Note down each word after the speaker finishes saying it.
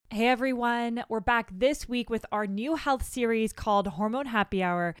Hey everyone, we're back this week with our new health series called Hormone Happy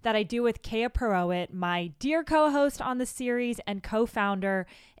Hour that I do with Kea Perowit, my dear co-host on the series and co-founder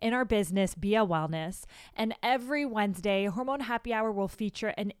in our business, Bia Wellness. And every Wednesday, Hormone Happy Hour will feature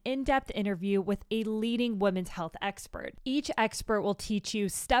an in-depth interview with a leading women's health expert. Each expert will teach you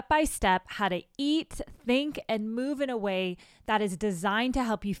step by step how to eat, think, and move in a way that is designed to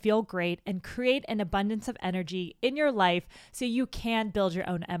help you feel great and create an abundance of energy in your life so you can build your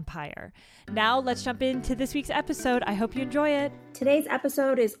own empire. Now let's jump into this week's episode. I hope you enjoy it. Today's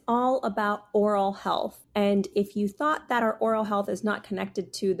episode is all about oral health. And if you thought that our oral health is not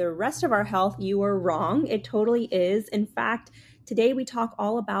connected to the rest of our health, you are wrong. It totally is. In fact, today we talk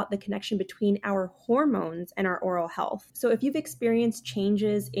all about the connection between our hormones and our oral health. So if you've experienced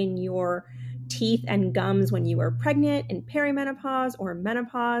changes in your teeth and gums when you were pregnant, in perimenopause or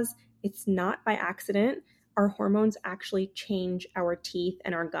menopause, it's not by accident. Our hormones actually change our teeth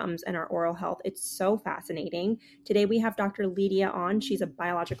and our gums and our oral health. It's so fascinating. Today we have Dr. Leedia on. She's a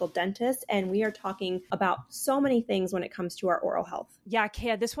biological dentist, and we are talking about so many things when it comes to our oral health. Yeah,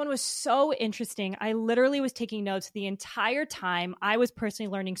 Kea, this one was so interesting. I literally was taking notes the entire time. I was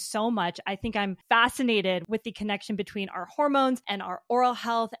personally learning so much. I think I'm fascinated with the connection between our hormones and our oral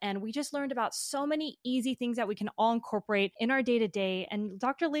health. And we just learned about so many easy things that we can all incorporate in our day-to-day. And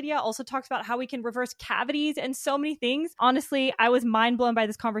Dr. Leedia also talks about how we can reverse cavities and so many things. Honestly, I was mind blown by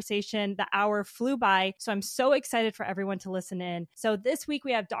this conversation. The hour flew by. So I'm so excited for everyone to listen in. So this week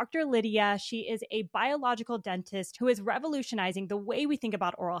we have Dr. Leedia. She is a biological dentist who is revolutionizing the way we think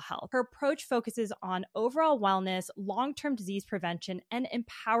about oral health. Her approach focuses on overall wellness, long-term disease prevention, and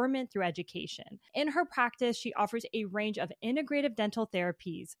empowerment through education. In her practice, she offers a range of integrative dental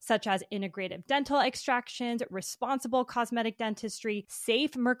therapies, such as integrative dental extractions, responsible cosmetic dentistry,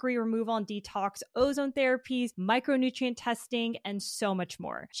 safe mercury removal and detox, ozone therapies, micronutrient testing, and so much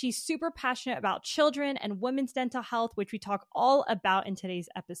more. She's super passionate about children and women's dental health, which we talk all about in today's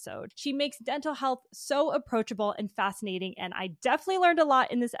episode. She makes dental health so approachable and fascinating, and I definitely learned a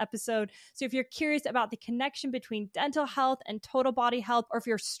lot in this episode. So if you're curious about the connection between dental health and total body health, or if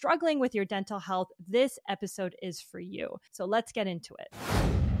you're struggling with your dental health, this episode is for you. So let's get into it.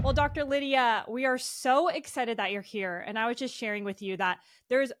 Well, Dr. Leedia, we are so excited that you're here. And I was just sharing with you that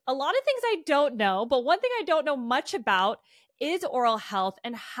there's a lot of things I don't know, but one thing I don't know much about is oral health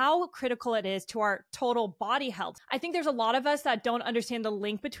and how critical it is to our total body health. I think there's a lot of us that don't understand the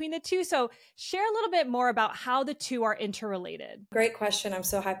link between the two. So share a little bit more about how the two are interrelated. Great question. I'm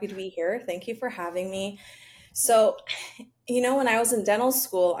so happy to be here. Thank you for having me. So, when I was in dental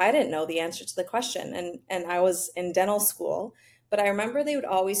school, I didn't know the answer to the question. And I was in dental school, but I remember they would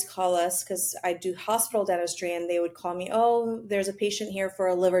always call us, because I do hospital dentistry, and they would call me, oh, there's a patient here for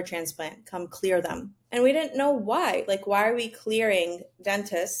a liver transplant. Come clear them. And we didn't know why. Like, why are we clearing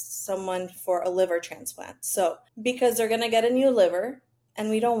dentists, someone for a liver transplant? So, because they're going to get a new liver, and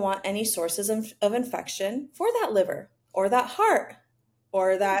we don't want any sources of infection for that liver or that heart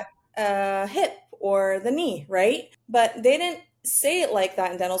or that hip or the knee, right? But they didn't say it like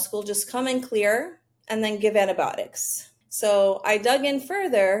that in dental school. Just come and clear and then give antibiotics. So I dug in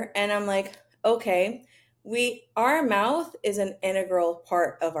further, and I'm like, okay, our mouth is an integral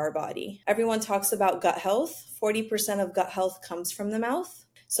part of our body. Everyone talks about gut health. 40% of gut health comes from the mouth.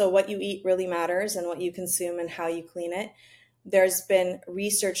 So what you eat really matters, and what you consume and how you clean it. There's been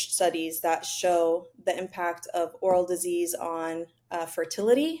research studies that show the impact of oral disease on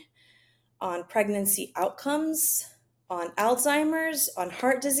fertility, on pregnancy outcomes, on Alzheimer's, on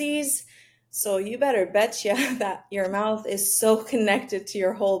heart disease. So you better betcha that your mouth is so connected to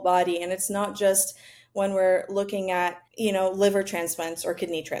your whole body. And it's not just when we're looking at, liver transplants or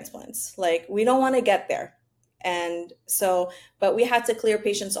kidney transplants. Like, we don't want to get there. And so, but we had to clear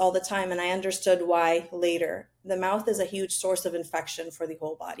patients all the time. And I understood why later. The mouth is a huge source of infection for the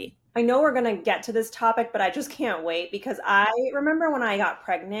whole body. I know we're going to get to this topic, but I just can't wait, because I remember when I got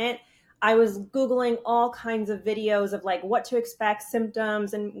pregnant, I was Googling all kinds of videos of like what to expect,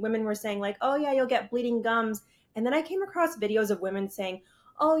 symptoms, and women were saying like, oh yeah, you'll get bleeding gums. And then I came across videos of women saying,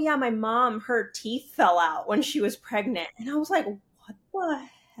 oh yeah, my mom, her teeth fell out when she was pregnant. And I was like, what the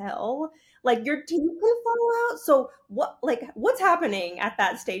hell? Like, your teeth can fall out? So what's happening at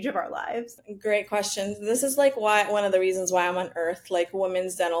that stage of our lives? Great question. This is like one of the reasons why I'm on Earth, like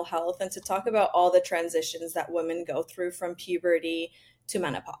women's dental health, and to talk about all the transitions that women go through from puberty to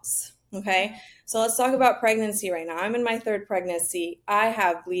menopause. Okay, so let's talk about pregnancy right now. I'm in my third pregnancy. I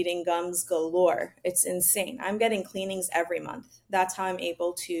have bleeding gums galore. It's insane. I'm getting cleanings every month. That's how I'm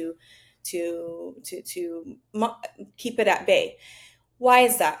able to keep it at bay. Why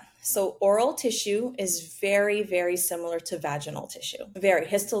is that? So oral tissue is very, very similar to vaginal tissue. Very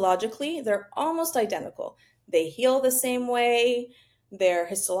histologically, they're almost identical. They heal the same way. They're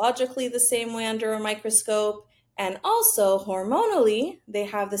histologically the same way under a microscope. And also hormonally, they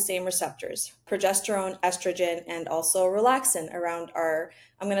have the same receptors, progesterone, estrogen, and also relaxin around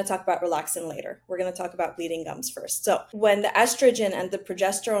I'm going to talk about relaxin later. We're going to talk about bleeding gums first. So when the estrogen and the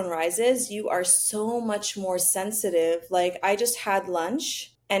progesterone rises, you are so much more sensitive. Like I just had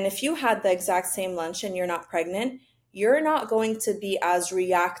lunch, and if you had the exact same lunch and you're not pregnant, you're not going to be as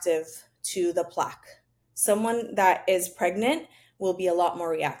reactive to the plaque. Someone that is pregnant will be a lot more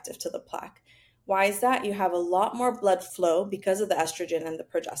reactive to the plaque. Why is that? You have a lot more blood flow because of the estrogen and the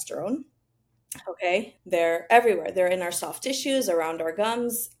progesterone. Okay, they're everywhere. They're in our soft tissues, around our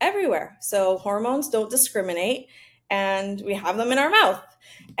gums, everywhere. So hormones don't discriminate, and we have them in our mouth.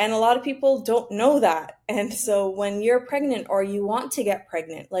 And a lot of people don't know that. And so when you're pregnant or you want to get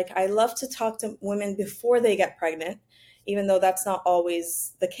pregnant, like I love to talk to women before they get pregnant, even though that's not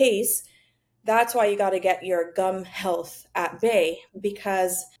always the case. That's why you got to get your gum health at bay,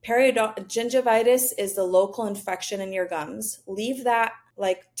 because gingivitis is the local infection in your gums. Leave that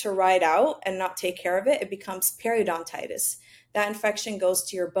like to ride out and not take care of it. It becomes periodontitis. That infection goes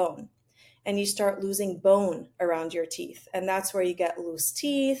to your bone and you start losing bone around your teeth. And that's where you get loose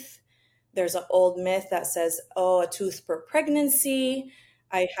teeth. There's an old myth that says, oh, a tooth per pregnancy.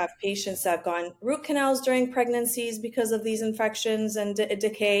 I have patients that have gone root canals during pregnancies because of these infections and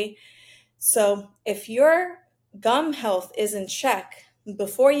decay. So if your gum health is in check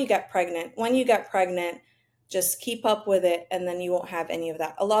before you get pregnant, when you get pregnant, just keep up with it and then you won't have any of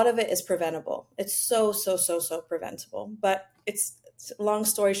that. A lot of it is preventable. It's so preventable. But it's long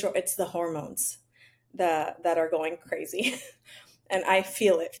story short, it's the hormones that are going crazy. And I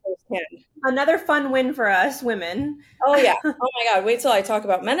feel it firsthand. Another fun win for us women. Oh yeah. Oh my God. Wait till I talk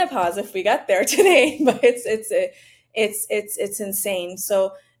about menopause if we get there today. But it's insane.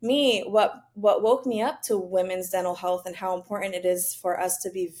 So what woke me up to women's dental health and how important it is for us to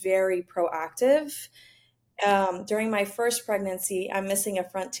be very proactive. During my first pregnancy, I'm missing a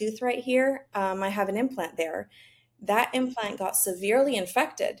front tooth right here. I have an implant there. That implant got severely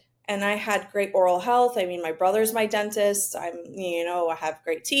infected, and I had great oral health. I mean, my brother's my dentist. I have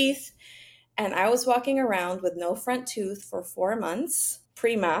great teeth, and I was walking around with no front tooth for 4 months,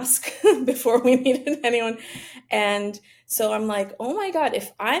 pre-mask, before we needed anyone. And so I'm like, oh my God,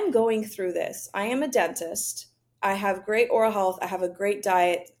 if I'm going through this, I am a dentist. I have great oral health. I have a great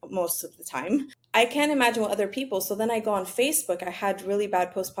diet most of the time. I can't imagine what other people. So then I go on Facebook. I had really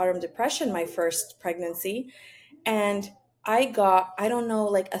bad postpartum depression my first pregnancy. And I got, I don't know,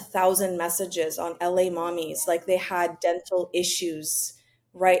 like 1,000 messages on LA mommies. Like they had dental issues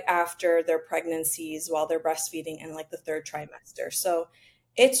right after their pregnancies while they're breastfeeding in like the third trimester. So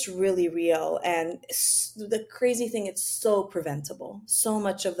it's really real. And the crazy thing, it's so preventable. So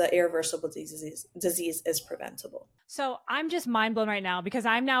much of the irreversible disease is preventable. So I'm just mind blown right now because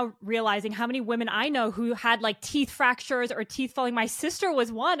I'm now realizing how many women I know who had like teeth fractures or teeth falling. My sister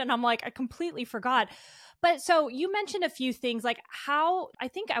was one, and I'm like, I completely forgot. But so you mentioned a few things, like how, I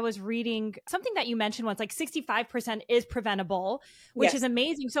think I was reading something that you mentioned once, like 65% is preventable, which Yes. is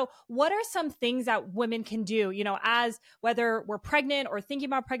amazing. So what are some things that women can do, as whether we're pregnant or thinking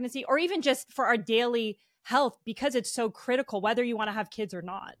about pregnancy, or even just for our daily health, because it's so critical, whether you want to have kids or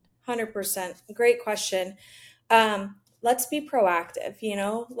not? 100%. Great question. Let's be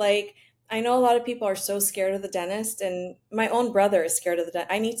proactive, like I know a lot of people are so scared of the dentist, and my own brother is scared of the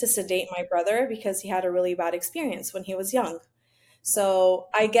dentist. I need to sedate my brother because he had a really bad experience when he was young. So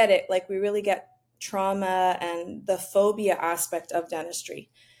I get it. Like we really get trauma and the phobia aspect of dentistry.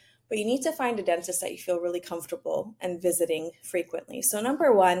 But you need to find a dentist that you feel really comfortable and visiting frequently. So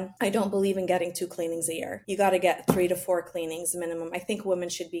number one, I don't believe in getting 2 cleanings a year. You got to get 3 to 4 cleanings minimum. I think women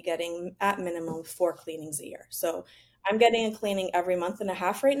should be getting at minimum 4 cleanings a year. So I'm getting a cleaning every month and a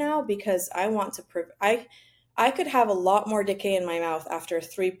half right now because I want to I could have a lot more decay in my mouth after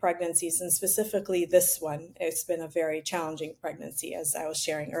 3 pregnancies, and specifically this one. It's been a very challenging pregnancy, as I was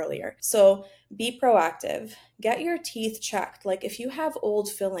sharing earlier. So be proactive. Get your teeth checked. Like if you have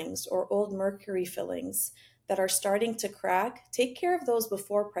old fillings or old mercury fillings that are starting to crack, take care of those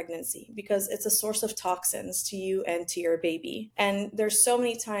before pregnancy because it's a source of toxins to you and to your baby. And there's so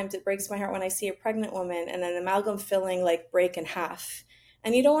many times it breaks my heart when I see a pregnant woman and an amalgam filling like break in half.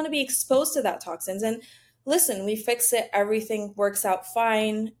 And you don't want to be exposed to that toxins. And listen, we fix it, everything works out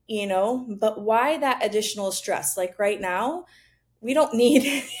fine, but why that additional stress? Like right now, we don't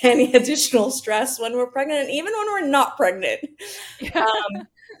need any additional stress when we're pregnant, and even when we're not pregnant.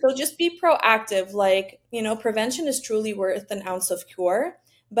 So just be proactive. Like, prevention is truly worth an ounce of cure.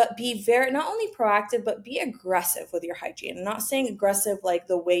 but be very, not only proactive, but be aggressive with your hygiene. I'm not saying aggressive like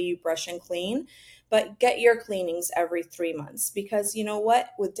the way you brush and clean, but get your cleanings every 3 months. Because you know what?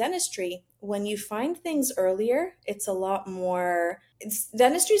 With dentistry, when you find things earlier, it's a lot more,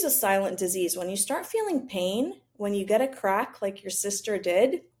 dentistry is a silent disease. When you start feeling pain, when you get a crack like your sister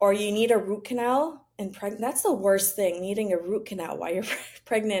did, or you need a root canal, and that's the worst thing, needing a root canal while you're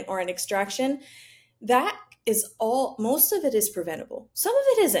pregnant, or an extraction. That is all, most of it is preventable. Some of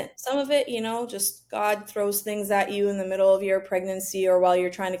it isn't. Some of it, just God throws things at you in the middle of your pregnancy or while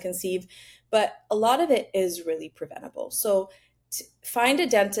you're trying to conceive. But a lot of it is really preventable. So find a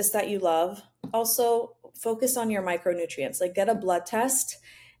dentist that you love. Also, focus on your micronutrients. Like, get a blood test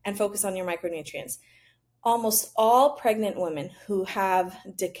and focus on your micronutrients. Almost all pregnant women who have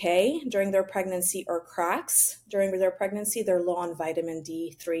decay during their pregnancy or cracks during their pregnancy, they're low on vitamin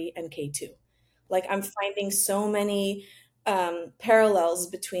D3 and K2. Like, I'm finding so many parallels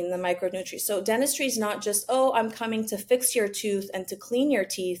between the micronutrients. So dentistry is not just, oh, I'm coming to fix your tooth and to clean your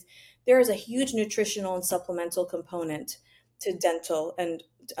teeth. There is a huge nutritional and supplemental component to dental and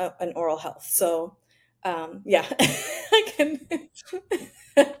oral health. So yeah, I can.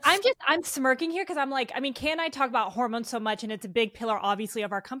 I'm smirking here because I'm like, I mean, can I talk about hormones so much? And it's a big pillar, obviously,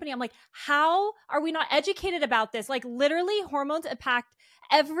 of our company. I'm like, how are we not educated about this? Like, literally, hormones impact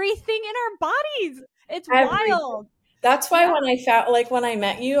everything in our bodies. It's wild. That's why when I found, like, when I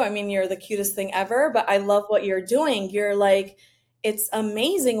met you, I mean, you're the cutest thing ever, but I love what you're doing. You're like, it's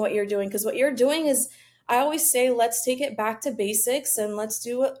amazing what you're doing, because what you're doing is, I always say, let's take it back to basics and let's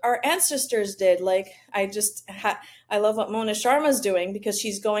do what our ancestors did. Like, I love what Mona Sharma's doing, because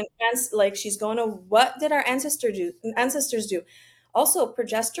she's going to, what did our ancestors do? Also,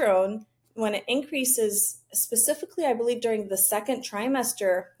 progesterone, when it increases, specifically, I believe during the second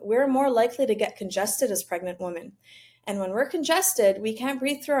trimester, we're more likely to get congested as pregnant women. And when we're congested, we can't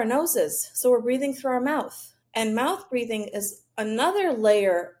breathe through our noses. So we're breathing through our mouth. And mouth breathing is another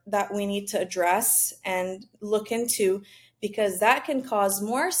layer that we need to address and look into, because that can cause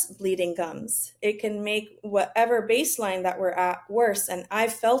more bleeding gums. It can make whatever baseline that we're at worse. And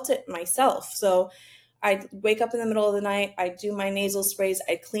I've felt it myself. So I wake up in the middle of the night, I do my nasal sprays,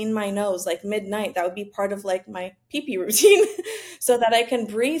 I clean my nose like midnight. That would be part of like my pee-pee routine so that I can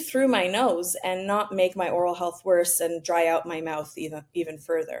breathe through my nose and not make my oral health worse and dry out my mouth even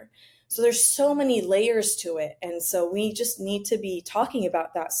further. So there's so many layers to it. And so we just need to be talking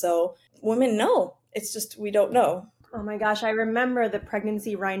about that. So women know. It's just, we don't know. Oh my gosh, I remember the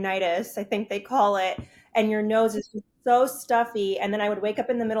pregnancy rhinitis, I think they call it, and your nose is just so stuffy. And then I would wake up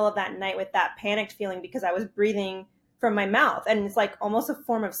in the middle of that night with that panicked feeling because I was breathing from my mouth. And it's like almost a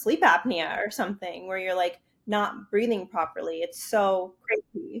form of sleep apnea or something, where you're like not breathing properly. It's so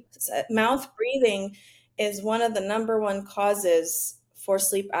crazy. Mouth breathing is one of the number one causes for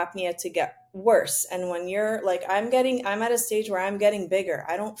sleep apnea to get worse. And when you're like, I'm at a stage where I'm getting bigger.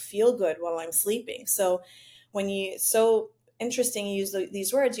 I don't feel good while I'm sleeping. So so interesting, you use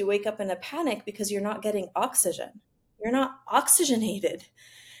these words, you wake up in a panic because you're not getting oxygen. You're not oxygenated.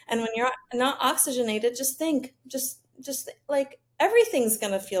 And when you're not oxygenated, just like everything's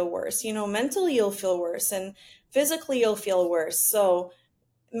going to feel worse. Mentally you'll feel worse, and physically you'll feel worse. So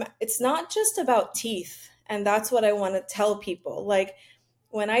it's not just about teeth. And that's what I want to tell people. Like,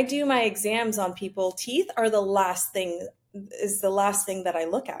 when I do my exams on people, teeth are the last thing that I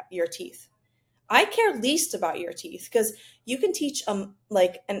look at, your teeth. I care least about your teeth, because you can teach a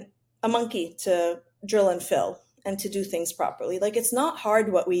monkey to drill and fill and to do things properly. Like, it's not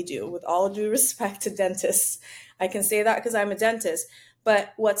hard what we do, with all due respect to dentists. I can say that because I'm a dentist.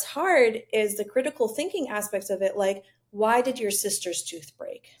 But what's hard is the critical thinking aspects of it. Like, why did your sister's tooth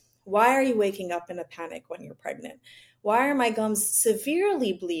break? Why are you waking up in a panic when you're pregnant? Why are my gums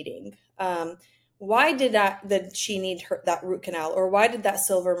severely bleeding? Why did she need that root canal? Or why did that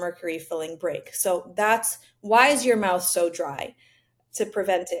silver mercury filling break? So that's why is your mouth so dry, to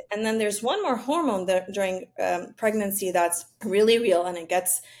prevent it. And then there's one more hormone during pregnancy that's really real. And it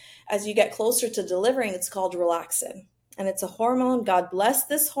gets, as you get closer to delivering, it's called relaxin. And it's a hormone. God bless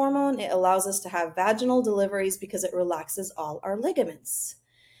this hormone. It allows us to have vaginal deliveries because it relaxes all our ligaments.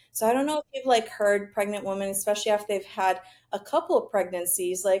 So I don't know if you've heard pregnant women, especially after they've had a couple of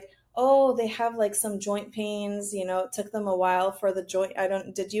pregnancies, oh, they have some joint pains, it took them a while for the joint.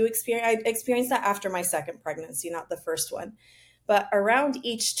 Did you experience, I experienced that after my second pregnancy, not the first one. But around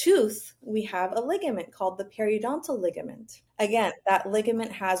each tooth, we have a ligament called the periodontal ligament. Again, that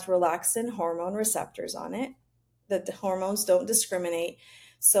ligament has relaxin hormone receptors on it. The hormones don't discriminate.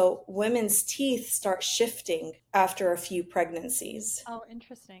 So women's teeth start shifting after a few pregnancies. Oh,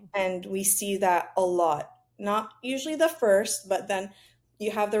 interesting. And we see that a lot. Not usually the first, but then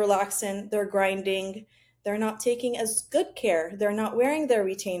you have the relaxant, they're grinding, they're not taking as good care. They're not wearing their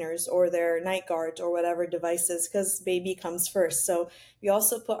retainers or their night guards or whatever devices because baby comes first. So we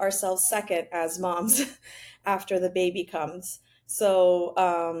also put ourselves second as moms after the baby comes.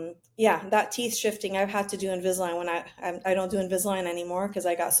 So yeah, that teeth shifting I've had to do Invisalign when I don't do Invisalign anymore because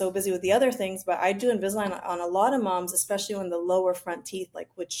I got so busy with the other things. But I do Invisalign on a lot of moms, especially when the lower front teeth like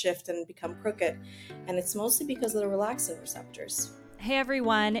would shift and become crooked, and it's mostly because of the relaxin receptors. Hey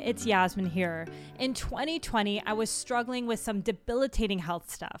everyone, it's Yasmin here. In 2020, I was struggling with some debilitating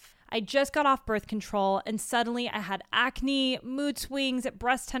health stuff. I just got off birth control and suddenly I had acne, mood swings,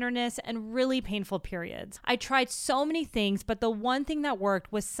 breast tenderness, and really painful periods. I tried so many things, but the one thing that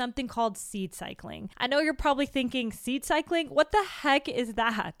worked was something called seed cycling. I know you're probably thinking, seed cycling? What the heck is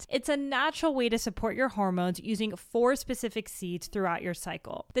that? It's a natural way to support your hormones using 4 specific seeds throughout your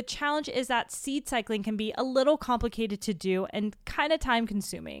cycle. The challenge is that seed cycling can be a little complicated to do and kind of time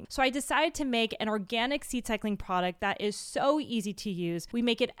consuming. So I decided to make an organic seed cycling product that is so easy to use. We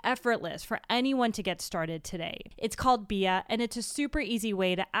make it effortless for anyone to get started today. It's called Bia, and it's a super easy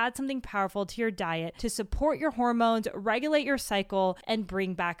way to add something powerful to your diet to support your hormones, regulate your cycle, and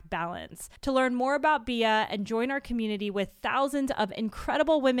bring back balance. To learn more about Bia and join our community with thousands of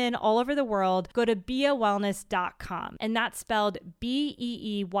incredible women all over the world, go to biawellness.com, and that's spelled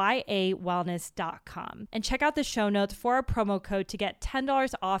BEEYA wellness.com. And check out the show notes for our promo code to get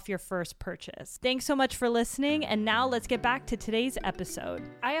 $10 off your first purchase. Thanks so much for listening, and now let's get back to today's episode.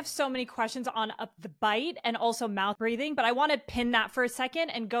 I have so many questions on the bite and also mouth breathing, but I want to pin that for a second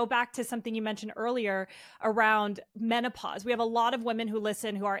and go back to something you mentioned earlier around menopause. We have a lot of women who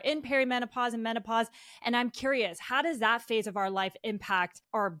listen who are in perimenopause and menopause, and I'm curious, how does that phase of our life impact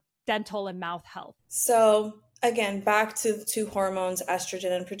our dental and mouth health? So again, back to hormones,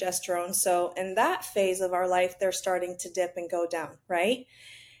 estrogen and progesterone. So in that phase of our life, they're starting to dip and go down, right?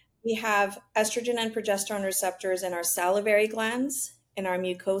 We have estrogen and progesterone receptors in our salivary glands, in our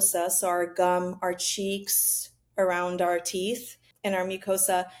mucosa, so our gum, our cheeks, around our teeth, in our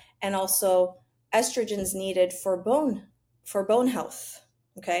mucosa, and also estrogens needed for bone health,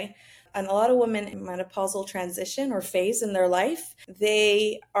 okay? And a lot of women in menopausal transition or phase in their life,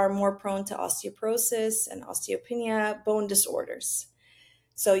 they are more prone to osteoporosis and osteopenia, bone disorders.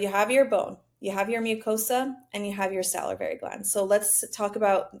 So you have your bone, you have your mucosa, and you have your salivary glands. So let's talk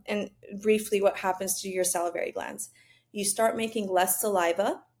about, and briefly, what happens to your salivary glands. You start making less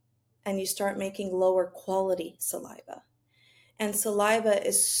saliva and you start making lower quality saliva. And saliva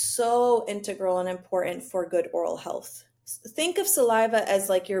is so integral and important for good oral health. Think of saliva as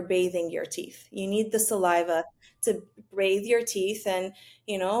like you're bathing your teeth. You need the saliva to bathe your teeth. And,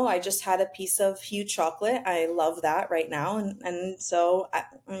 you know, I just had a piece of huge chocolate. I love that right now. And so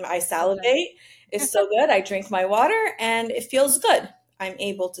I salivate. It's so good. I drink my water and it feels good. I'm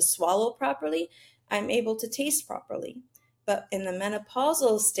able to swallow properly. I'm able to taste properly. But in the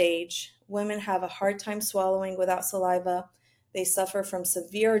menopausal stage, women have a hard time swallowing without saliva. They suffer from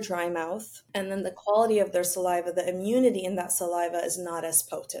severe dry mouth. And then the quality of their saliva, the immunity in that saliva is not as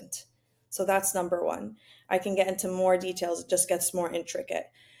potent. So that's number one. I can get into more details. It just gets more intricate.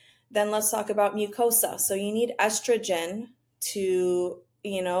 Then let's talk about mucosa. So you need estrogen to,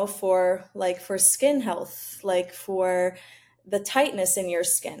 you know, for skin health, like for the tightness in your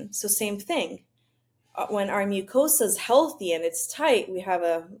skin. So same thing. When our mucosa is healthy and it's tight, we have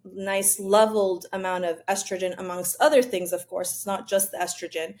a nice leveled amount of estrogen amongst other things, of course. It's not just the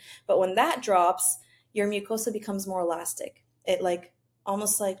estrogen. But when that drops, your mucosa becomes more elastic. It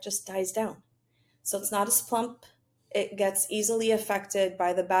almost just dies down. So it's not as plump. It gets easily affected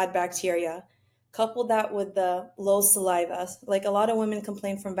by the bad bacteria. Couple that with the low saliva. Like a lot of women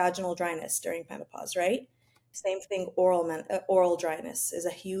complain from vaginal dryness during menopause, right? Same thing, oral dryness is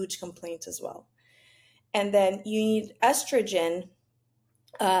a huge complaint as well. And then you need estrogen.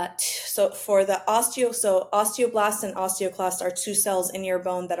 So for the osteoblasts and osteoclasts are 2 cells in your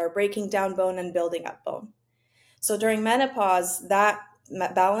bone that are breaking down bone and building up bone. So during menopause, that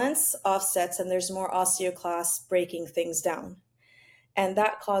balance offsets and there's more osteoclasts breaking things down. And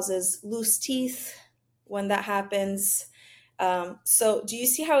that causes loose teeth when that happens. So do you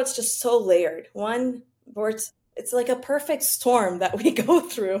see how it's just so layered? One, it's like a perfect storm that we go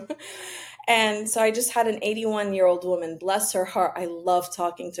through. And so I just had an 81-year-old woman, bless her heart. I love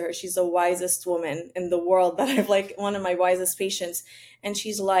talking to her. She's the wisest woman in the world that I've one of my wisest patients. And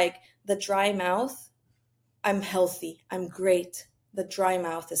she's like, the dry mouth, I'm healthy. I'm great. The dry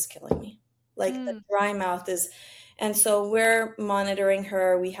mouth is killing me. The dry mouth is, and so we're monitoring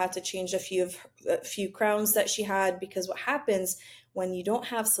her. We had to change a few crowns that she had because what happens when you don't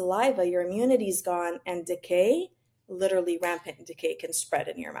have saliva, your immunity's gone and decay, literally rampant decay can spread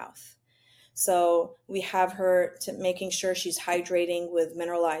in your mouth. So we have her to making sure she's hydrating with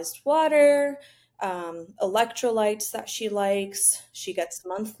mineralized water, electrolytes that she likes. She gets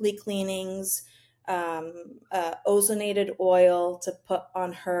monthly cleanings, ozonated oil to put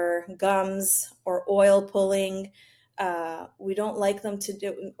on her gums or oil pulling. We don't like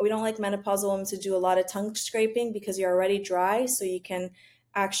menopausal women to do a lot of tongue scraping because you're already dry. So you can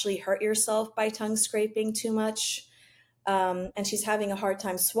actually hurt yourself by tongue scraping too much. And she's having a hard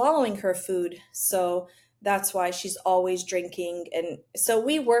time swallowing her food. So that's why she's always drinking. And so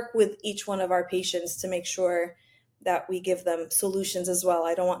we work with each one of our patients to make sure that we give them solutions as well.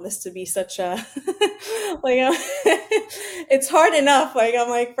 I don't want this to be such a, it's hard enough. Like, I'm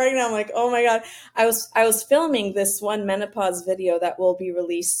like pregnant. I'm like, oh my God. I was filming this one menopause video that will be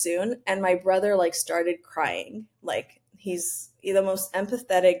released soon. And my brother like started crying. Like he's the most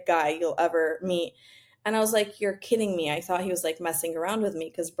empathetic guy you'll ever meet. And I was like, you're kidding me. I thought he was like messing around with me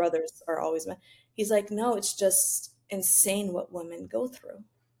because brothers are always, he's like, no, it's just insane what women go through.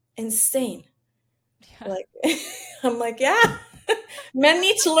 Insane. Yeah. Like, I'm like, yeah, men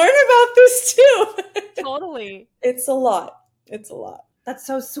need to learn about this too. Totally. It's a lot. It's a lot. That's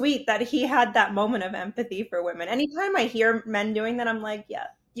so sweet that he had that moment of empathy for women. Anytime I hear men doing that, I'm like, yeah,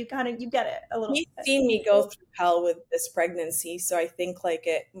 you get it a little. He's seen me go through hell with this pregnancy. So I think like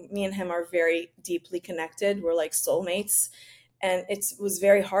me and him are very deeply connected. We're like soulmates. And it was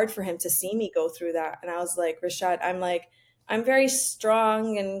very hard for him to see me go through that. And I was like, Rashad, I'm very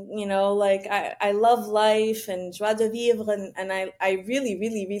strong and, you know, like I love life and joie de vivre. And I really,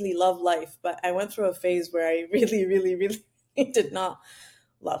 really, really love life. But I went through a phase where I really, really, really did not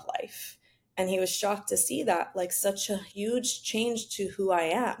love life. And he was shocked to see that, like such a huge change to who I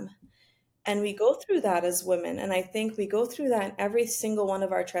am. And we go through that as women. And I think we go through that in every single one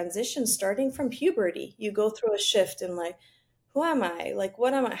of our transitions, starting from puberty. You go through a shift in like, who am I? Like,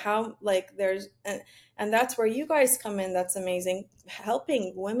 what am I? How, like, and that's where you guys come in. That's amazing.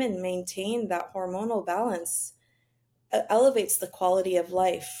 Helping women maintain that hormonal balance elevates the quality of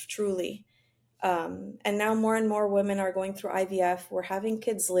life, truly. And now more and more women are going through IVF. We're having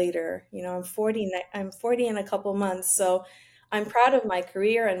kids later. You know, I'm 40 in a couple months. So I'm proud of my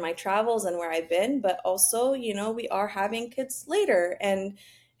career and my travels and where I've been, but also, you know, we are having kids later and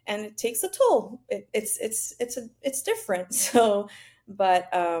it takes a toll. It's different. So, but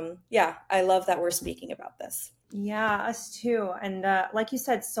yeah, I love that we're speaking about this. Yeah, us too. And like you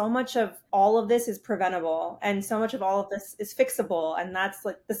said, so much of all of this is preventable and so much of all of this is fixable. And that's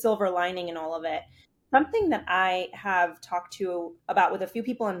like the silver lining in all of it. Something that I have talked to about with a few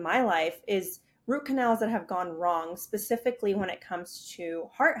people in my life is root canals that have gone wrong, specifically when it comes to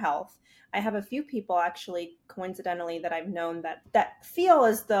heart health. I have a few people actually, coincidentally, that I've known that feel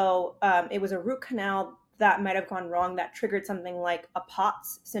as though it was a root canal that might have gone wrong that triggered something like a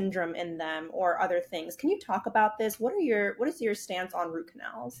POTS syndrome in them or other things. Can you talk about this? What is your stance on root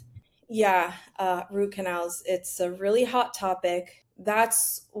canals? Yeah, root canals. It's a really hot topic.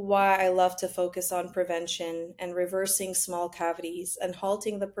 That's why I love to focus on prevention and reversing small cavities and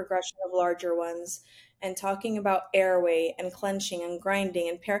halting the progression of larger ones and talking about airway and clenching and grinding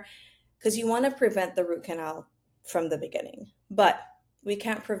and because you want to prevent the root canal from the beginning, but we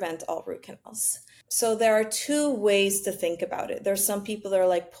can't prevent all root canals. So there are two ways to think about it. There's some people that are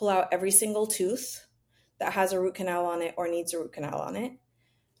like, pull out every single tooth that has a root canal on it or needs a root canal on it.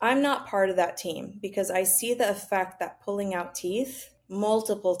 I'm not part of that team because I see the effect that pulling out teeth,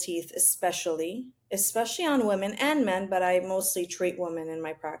 multiple teeth especially on women and men, but I mostly treat women in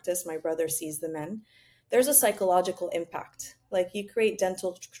my practice. My brother sees the men. There's a psychological impact. Like you create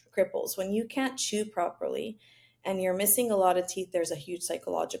dental cripples. When you can't chew properly and you're missing a lot of teeth, there's a huge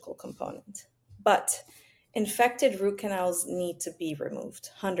psychological component. But infected root canals need to be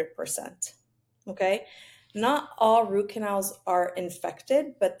removed, 100%. Okay? Not all root canals are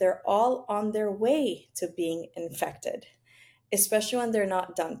infected, but they're all on their way to being infected, especially when they're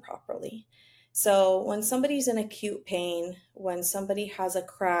not done properly. So when somebody's in acute pain, when somebody has a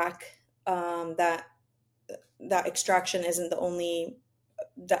crack, that extraction isn't the only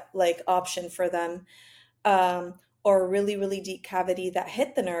option for them, or a really, really deep cavity that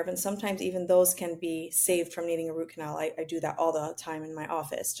hit the nerve. And sometimes even those can be saved from needing a root canal. I do that all the time in my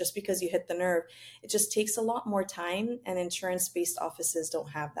office. Just because you hit the nerve, it just takes a lot more time, and insurance-based offices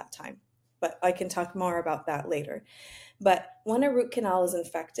don't have that time. But I can talk more about that later. But when a root canal is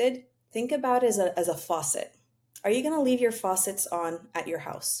infected, think about it as a faucet. Are you going to leave your faucets on at your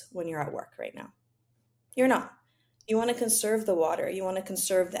house when you're at work right now? You're not. You want to conserve the water. You want to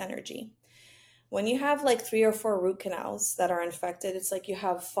conserve the energy. When you have like 3 or 4 root canals that are infected, it's like you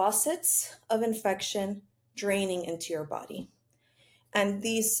have faucets of infection draining into your body. And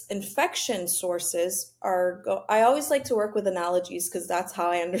these infection sources I always like to work with analogies because that's how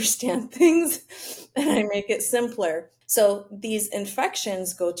I understand things and I make it simpler. So these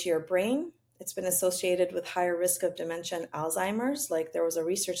infections go to your brain. It's been associated with higher risk of dementia and Alzheimer's. Like there was a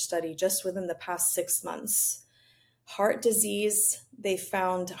research study just within the past 6 months. Heart disease, they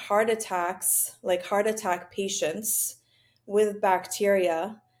found heart attacks, like heart attack patients with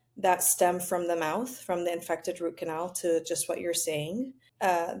bacteria that stem from the mouth, from the infected root canal, to just what you're saying.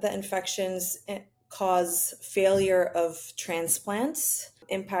 The infections cause failure of transplants,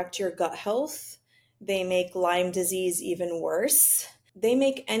 impact your gut health. They make Lyme disease even worse. They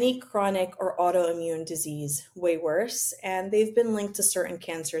make any chronic or autoimmune disease way worse. And they've been linked to certain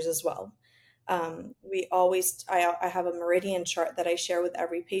cancers as well. I have a meridian chart that I share with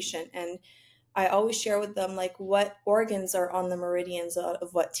every patient, and I always share with them like what organs are on the meridians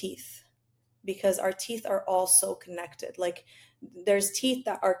of what teeth, because our teeth are all so connected. Like there's teeth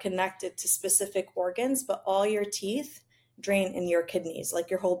that are connected to specific organs, but all your teeth drain in your kidneys, like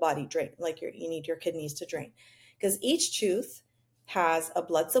your whole body drain, like you need your kidneys to drain, because each tooth has a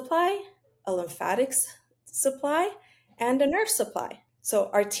blood supply, a lymphatic supply, and a nerve supply. So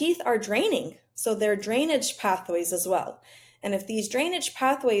our teeth are draining. So they're drainage pathways as well. And if these drainage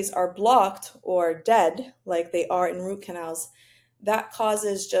pathways are blocked or dead, like they are in root canals, that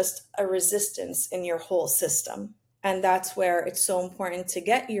causes just a resistance in your whole system. And that's where it's so important to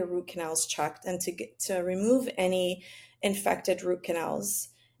get your root canals checked and to remove any infected root canals.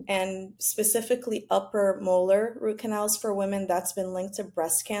 And specifically upper molar root canals for women, that's been linked to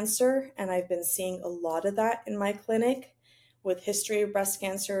breast cancer. And I've been seeing a lot of that in my clinic. With history of breast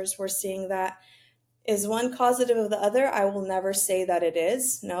cancers, we're seeing that. Is one causative of the other? I will never say that it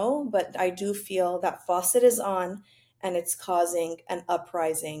is, no, but I do feel that faucet is on and it's causing an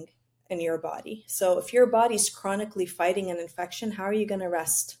uprising in your body. So if your body's chronically fighting an infection, how are you going to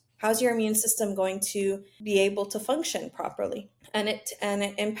rest? How's your immune system going to be able to function properly? And it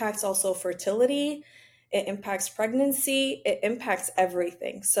impacts also fertility, it impacts pregnancy, it impacts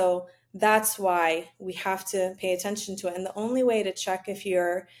everything. So that's why we have to pay attention to it. And the only way to check if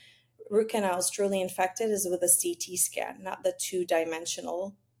your root canal is truly infected is with a CT scan, not the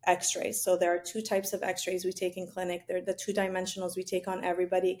two-dimensional x-rays. So there are two types of x-rays we take in clinic. They're the two-dimensionals we take on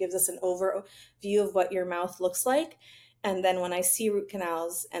everybody. It gives us an overview of what your mouth looks like. And then when I see root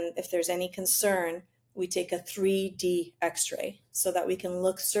canals, and if there's any concern, we take a 3D x-ray so that we can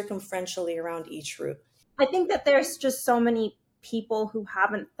look circumferentially around each root. I think that there's just so many people who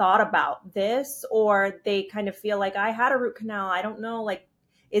haven't thought about this, or they kind of feel like I had a root canal. I don't know, like,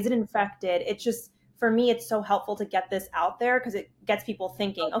 is it infected? It's just, for me, it's so helpful to get this out there because it gets people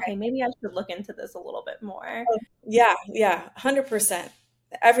thinking, okay, maybe I should look into this a little bit more. Yeah, 100%.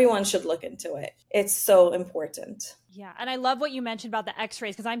 Everyone should look into it. It's so important. Yeah. And I love what you mentioned about the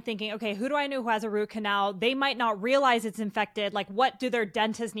x-rays, because I'm thinking, okay, who do I know who has a root canal? They might not realize it's infected. Like, what do their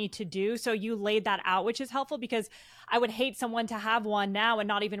dentists need to do? So you laid that out, which is helpful, because I would hate someone to have one now and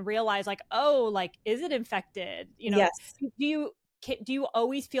not even realize, like, oh, like, is it infected? You know, yes. Do you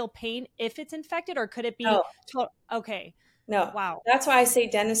always feel pain if it's infected, or could it be? No. Okay. No. Wow. That's why I say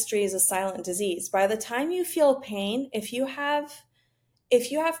dentistry is a silent disease. By the time you feel pain, if you have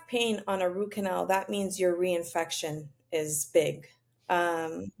pain on a root canal, that means your reinfection is big.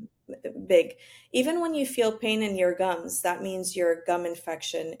 Big. Even when you feel pain in your gums, that means your gum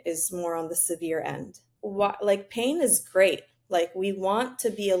infection is more on the severe end. Like, pain is great. Like, we want to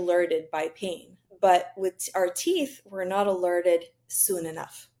be alerted by pain. But with our teeth, we're not alerted soon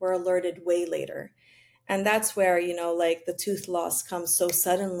enough. We're alerted way later. And that's where, like, the tooth loss comes so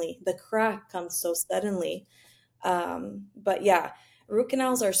suddenly. The crack comes so suddenly. But yeah, root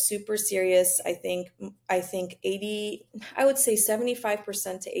canals are super serious. I think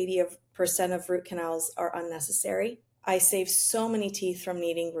 75% to 80% of root canals are unnecessary. I save so many teeth from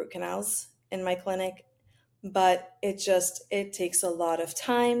needing root canals in my clinic, but it takes a lot of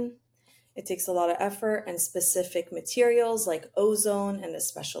time. It takes a lot of effort and specific materials like ozone and a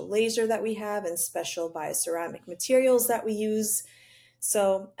special laser that we have and special bioceramic materials that we use.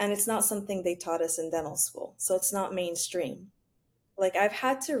 So, and it's not something they taught us in dental school. So it's not mainstream. Like, I've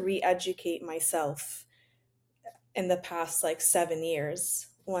had to re-educate myself in the past 7 years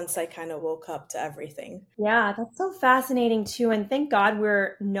once I kind of woke up to everything. Yeah, that's so fascinating too. And thank God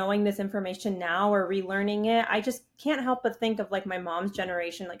we're knowing this information now or relearning it. I just can't help but think of my mom's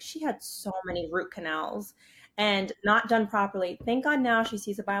generation. Like, she had so many root canals and not done properly. Thank God now she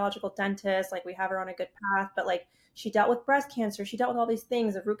sees a biological dentist. Like, we have her on a good path, but she dealt with breast cancer. She dealt with all these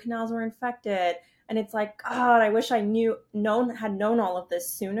things. The root canals were infected. And it's like, God, I wish I had known all of this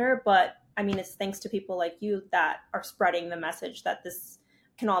sooner. But I mean, it's thanks to people like you that are spreading the message that this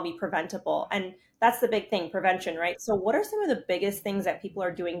can all be preventable. And that's the big thing, prevention, right? So what are some of the biggest things that people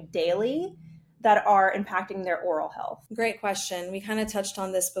are doing daily that are impacting their oral health? Great question. We kind of touched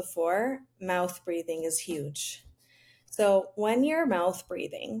on this before. Mouth breathing is huge. So when you're mouth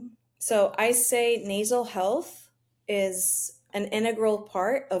breathing, so I say nasal health is an integral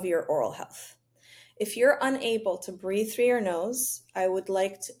part of your oral health. If you're unable to breathe through your nose, I would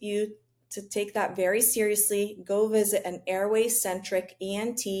like you to take that very seriously. Go visit an airway-centric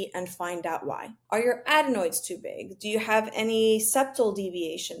ENT and find out why. Are your adenoids too big? Do you have any septal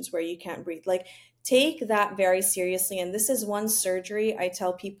deviations where you can't breathe? Like, take that very seriously. And this is one surgery I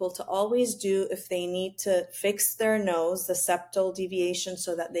tell people to always do if they need to fix their nose, the septal deviation,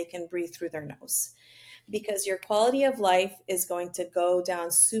 so that they can breathe through their nose. Because your quality of life is going to go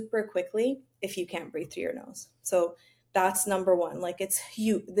down super quickly if you can't breathe through your nose. So that's number one. Like, it's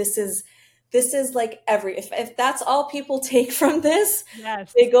huge. This is like if that's all people take from this,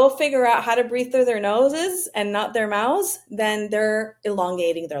 Yes. they go figure out how to breathe through their noses and not their mouths, then they're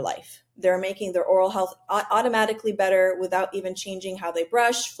elongating their life. They're making their oral health automatically better without even changing how they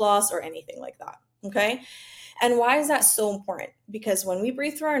brush, floss, or anything like that. Okay. And why is that so important? Because when we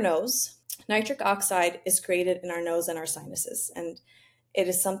breathe through our nose, nitric oxide is created in our nose and our sinuses. And it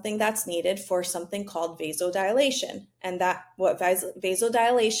is something that's needed for something called vasodilation. And that what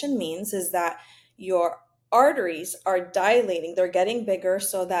vasodilation means is that your arteries are dilating, they're getting bigger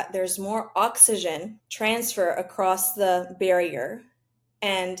so that there's more oxygen transfer across the barrier.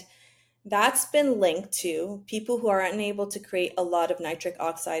 And that's been linked to people who are unable to create a lot of nitric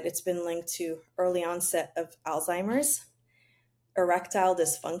oxide. It's been linked to early onset of Alzheimer's, erectile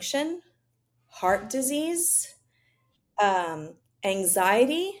dysfunction, heart disease,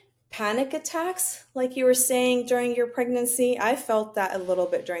 anxiety, panic attacks, like you were saying during your pregnancy. I felt that a little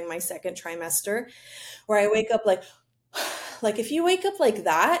bit during my second trimester, where I wake up like if you wake up like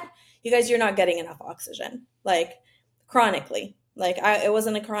that, you guys, you're not getting enough oxygen, like chronically. Like it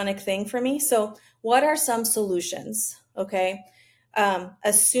wasn't a chronic thing for me. So what are some solutions? Okay.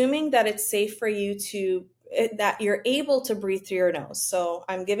 Assuming that it's safe for you that you're able to breathe through your nose. So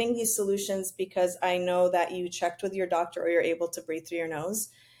I'm giving these solutions because I know that you checked with your doctor or you're able to breathe through your nose.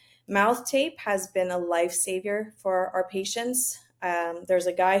 Mouth tape has been a lifesaver for our patients. There's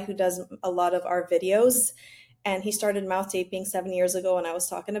a guy who does a lot of our videos, and he started mouth taping 7 years ago when I was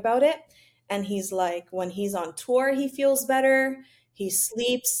talking about it. And he's like, when he's on tour, he feels better. He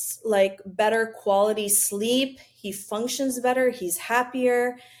sleeps like better quality sleep. He functions better. He's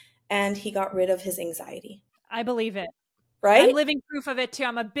happier. And he got rid of his anxiety. I believe it. Right? I'm living proof of it too.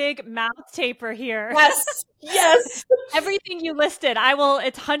 I'm a big mouth taper here. Yes. Yes. Everything you listed,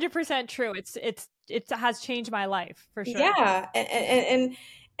 it's 100% true. It has changed my life for sure. Yeah. And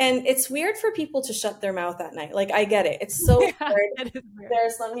it's weird for people to shut their mouth at night. Like, I get it. It's so weird. It is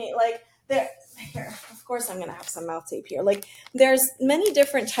weird. Here, of course I'm going to have some mouth tape here. Like, there's many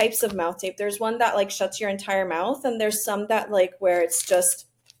different types of mouth tape. There's one that like shuts your entire mouth. And there's some that like where it's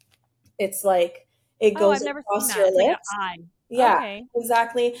like, it goes across your lips. Like yeah, okay.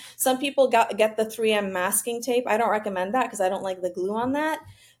 Exactly. Some people get the 3M masking tape. I don't recommend that because I don't like the glue on that.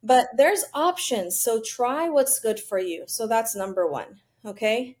 But there's options. So try what's good for you. So that's number one.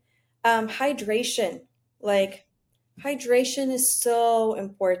 Okay. Hydration. Like, hydration is so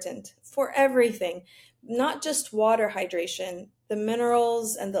important for everything, not just water hydration, the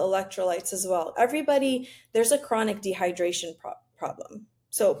minerals and the electrolytes as well. Everybody, there's a chronic dehydration problem.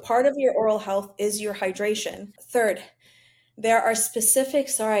 So part of your oral health is your hydration. Third, there are specific,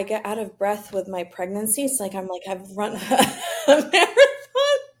 sorry, I get out of breath with my pregnancy. It's like I've run a marathon.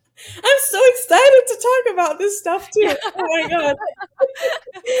 I'm so excited to talk about this stuff too. Oh my God.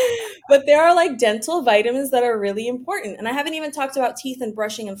 But there are like dental vitamins that are really important. And I haven't even talked about teeth and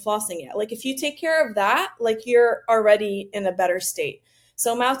brushing and flossing yet. Like, if you take care of that, like, you're already in a better state.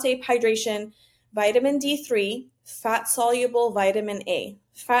 So mouth tape, hydration, vitamin D3, fat soluble vitamin A.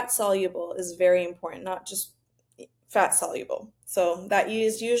 Fat soluble is very important, not just fat soluble. So that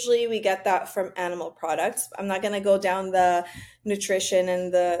usually we get that from animal products. I'm not going to go down the nutrition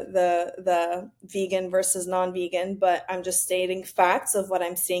and the vegan versus non-vegan, but I'm just stating facts of what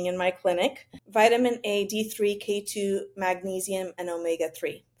I'm seeing in my clinic. Vitamin A, D3, K2, magnesium, and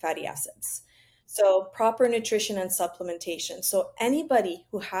omega-3 fatty acids. So proper nutrition and supplementation. So anybody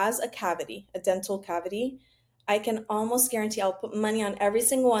who has a cavity, a dental cavity, I can almost guarantee, I'll put money on every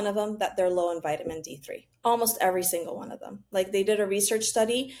single one of them that they're low in vitamin D3. Almost every single one of them. Like, they did a research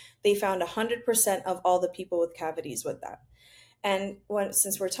study, they found 100% of all the people with cavities with that. And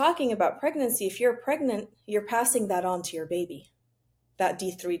since we're talking about pregnancy, if you're pregnant, you're passing that on to your baby. that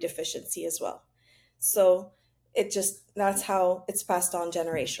D3 deficiency as well. So that's how it's passed on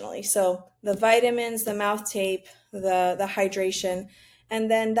generationally. So the vitamins, the mouth tape, the hydration, and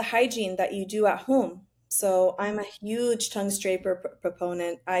then the hygiene that you do at home. So I'm a huge tongue scraper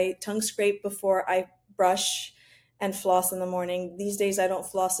proponent. I tongue scrape before I brush and floss in the morning. These days I don't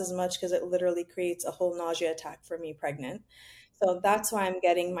floss as much because it literally creates a whole nausea attack for me pregnant. So that's why I'm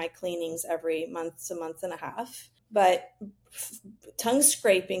getting my cleanings every month to month and a half. But tongue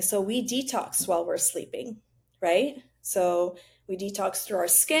scraping, so we detox while we're sleeping, right? So we detox through our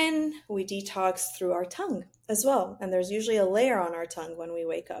skin, we detox through our tongue as well. And there's usually a layer on our tongue when we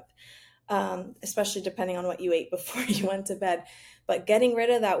wake up, especially depending on what you ate before you went to bed. But getting rid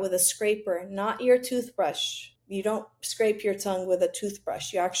of that with a scraper, not your toothbrush. You don't scrape your tongue with a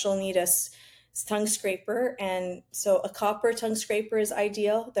toothbrush. You actually need a tongue scraper. And so a copper tongue scraper is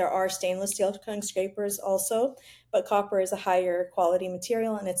ideal. There are stainless steel tongue scrapers also, but copper is a higher quality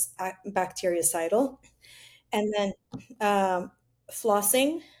material and it's bactericidal. And then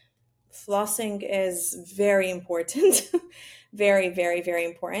flossing is very important. Very, very, very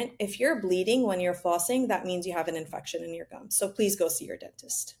important. If you're bleeding when you're flossing, that means you have an infection in your gums. So please go see your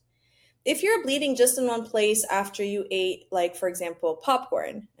dentist. If you're bleeding just in one place after you ate, like, for example,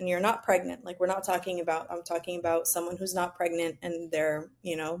 popcorn, and you're not pregnant, like I'm talking about someone who's not pregnant and they're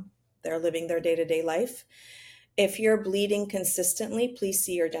living their day-to-day life. If you're bleeding consistently, please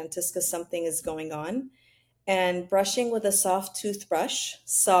see your dentist because something is going on. And brushing with a soft toothbrush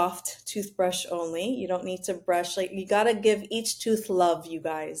only. You don't need to brush, you got to give each tooth love, you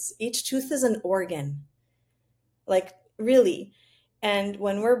guys. Each tooth is an organ. Like, really. And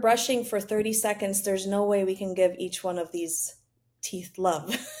when we're brushing for 30 seconds, there's no way we can give each one of these teeth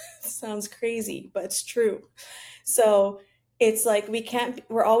love. Sounds crazy, but it's true. So it's like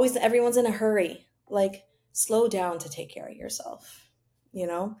everyone's in a hurry. Like, slow down to take care of yourself,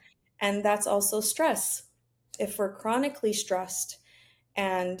 And that's also stress. If we're chronically stressed,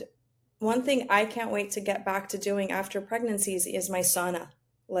 and one thing I can't wait to get back to doing after pregnancies is my sauna.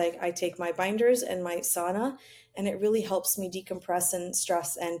 Like, I take my binders and my sauna, and it really helps me decompress and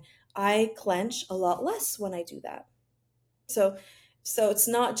stress. And I clench a lot less when I do that. So it's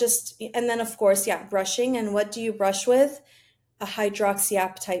not just, and then of course, brushing. And what do you brush with? A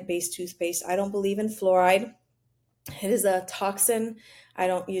hydroxyapatite based toothpaste. I don't believe in fluoride. It is a toxin. I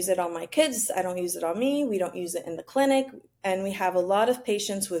don't use it on my kids. I don't use it on me. We don't use it in the clinic. And we have a lot of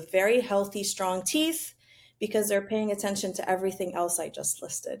patients with very healthy, strong teeth because they're paying attention to everything else I just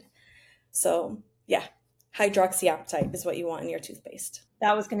listed. So hydroxyapatite is what you want in your toothpaste.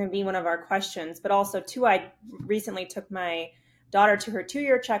 That was going to be one of our questions. But also, too, I recently took my daughter to her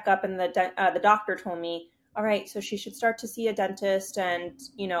 2-year checkup, and the doctor told me, all right, so she should start to see a dentist, and,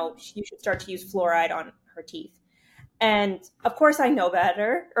 you should start to use fluoride on her teeth. And of course I know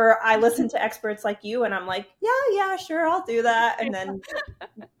better, or I listen to experts like you and I'm like, yeah, sure, I'll do that. And then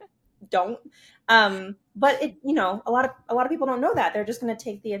don't. But it, a lot of people don't know that. They're just going to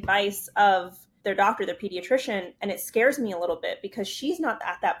take the advice of their doctor, their pediatrician. And it scares me a little bit because she's not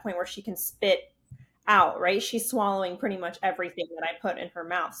at that point where she can spit out, right? She's swallowing pretty much everything that I put in her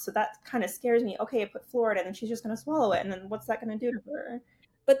mouth. So that kind of scares me. Okay, I put fluoride and then she's just going to swallow it. And then what's that going to do to her?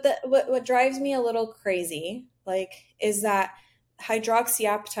 But what drives me a little crazy, is that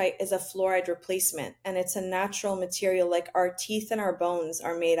hydroxyapatite is a fluoride replacement, and it's a natural material. Like, our teeth and our bones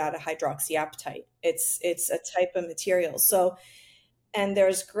are made out of hydroxyapatite. It's a type of material. So, and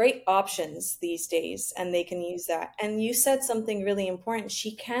there's great options these days, and they can use that. And you said something really important.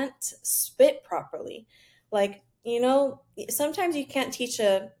 She can't spit properly. Sometimes you can't teach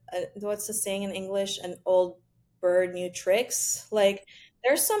what's the saying in English? An old bird, new tricks.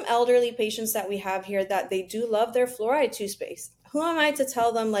 There's some elderly patients that we have here that they do love their fluoride toothpaste. Who am I to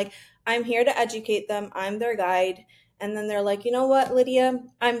tell them, I'm here to educate them. I'm their guide. And then they're like, you know what, Leedia,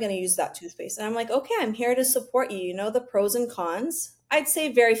 I'm going to use that toothpaste. And I'm like, okay, I'm here to support you. You know the pros and cons. I'd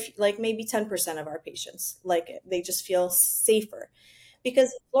say maybe 10% of our patients like it. They just feel safer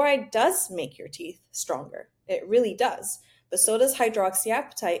because fluoride does make your teeth stronger. It really does. But so does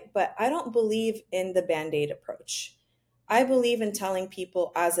hydroxyapatite. But I don't believe in the Band-Aid approach. I believe in telling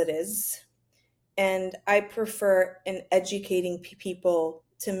people as it is, and I prefer in educating people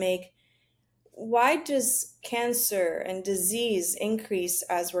to make, why does cancer and disease increase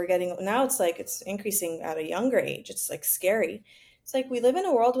as we're getting, now it's increasing at a younger age. It's scary. It's we live in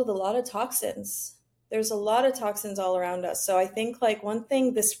a world with a lot of toxins. There's a lot of toxins all around us. So I think one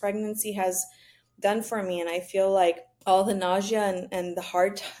thing this pregnancy has done for me, and I feel like all the nausea and the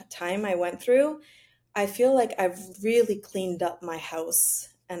hard time I went through, I feel like I've really cleaned up my house,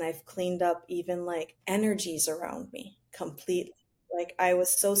 and I've cleaned up even energies around me completely. Like I was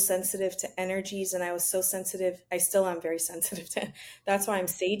so sensitive to energies, and I was so sensitive. I still am very sensitive to, that's why I'm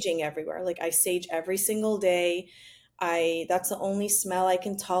saging everywhere. Like I sage every single day. That's the only smell I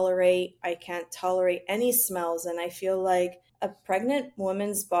can tolerate. I can't tolerate any smells. And I feel like a pregnant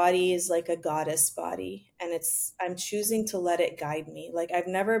woman's body is like a goddess body, and I'm choosing to let it guide me. Like I've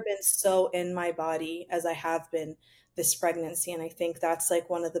never been so in my body as I have been this pregnancy. And I think that's like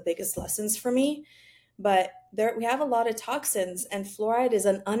one of the biggest lessons for me. But we have a lot of toxins, and fluoride is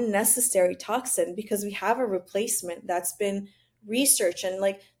an unnecessary toxin because we have a replacement that's been researched. And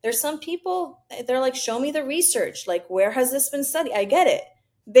like, there's some people, they're like, show me the research. Like, where has this been studied? I get it.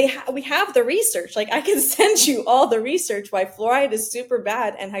 We have the research. Like, I can send you all the research why fluoride is super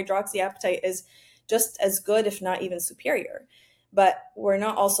bad and hydroxyapatite is just as good, if not even superior. But we're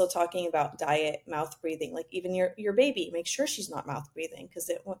not also talking about diet, mouth breathing. Like even your baby, make sure she's not mouth breathing, because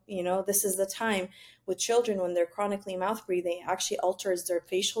this is the time with children when they're chronically mouth breathing, it actually alters their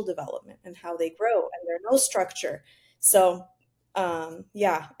facial development and how they grow and their nose structure. So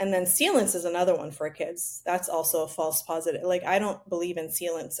yeah. And then sealants is another one for kids. That's also a false positive. Like I don't believe in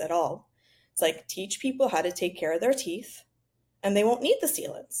sealants at all. It's like, teach people how to take care of their teeth and they won't need the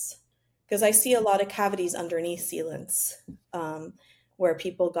sealants. Because I see a lot of cavities underneath sealants, where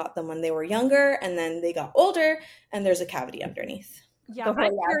people got them when they were younger and then they got older and there's a cavity underneath. Yeah,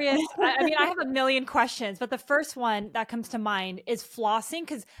 I'm curious. I mean, I have a million questions, but the first one that comes to mind is flossing.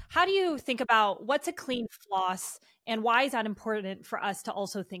 Because how do you think about what's a clean floss and why is that important for us to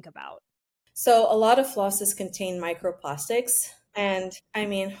also think about? So a lot of flosses contain microplastics, and I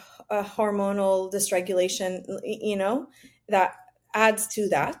mean, hormonal dysregulation, that adds to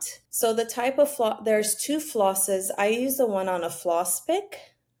that. So the type of there's two flosses. I use the one on a floss pick.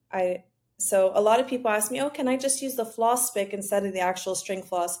 So a lot of people ask me, oh, can I just use the floss pick instead of the actual string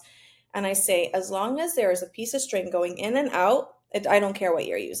floss? And I say, as long as there is a piece of string going in and out, I don't care what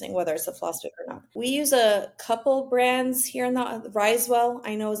you're using, whether it's a floss pick or not. We use a couple brands here in the Risewell,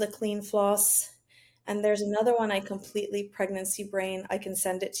 I know is a clean floss. And there's another one, I completely pregnancy brain. I can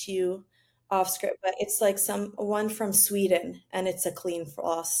send it to you off script, but it's like one from Sweden, and it's a clean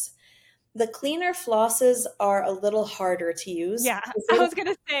floss. The cleaner flosses are a little harder to use. Yeah, I was going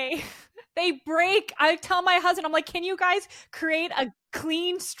to say, they break. I tell my husband, I'm like, can you guys create a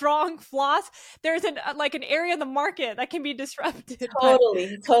clean, strong floss? There's an area in the market that can be disrupted.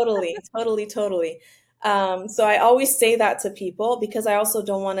 Totally. So I always say that to people because I also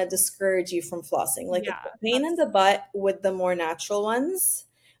don't want to discourage you from flossing. Like it's a pain in the butt with the more natural ones.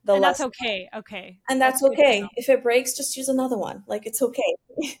 And that's okay. Okay. And that's okay. If it breaks, just use another one. Like it's okay.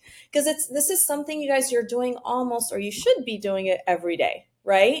 Because this is something you guys, you're doing almost, or you should be doing it every day,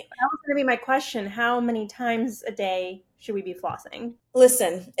 right? That was going to be my question. How many times a day should we be flossing?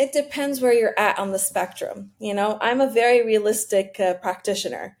 Listen, it depends where you're at on the spectrum. I'm a very realistic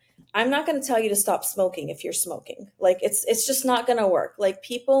practitioner. I'm not going to tell you to stop smoking if you're smoking. Like it's just not going to work. Like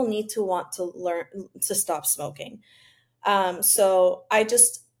people need to want to learn to stop smoking. So I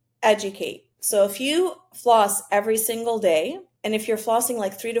just educate. So if you floss every single day, and if you're flossing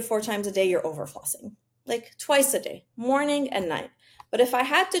like 3 to 4 times a day, you're over flossing, like twice a day, morning and night. But if I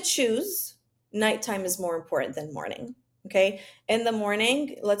had to choose, nighttime is more important than morning. Okay. In the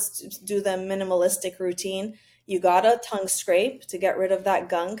morning, let's do the minimalistic routine. You got a tongue scrape to get rid of that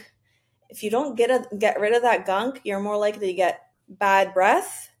gunk. If you don't get rid of that gunk, you're more likely to get bad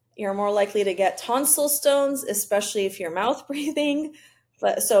breath. You're more likely to get tonsil stones, especially if you're mouth breathing.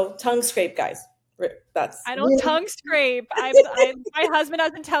 So tongue scrape, guys. I don't tongue scrape. My husband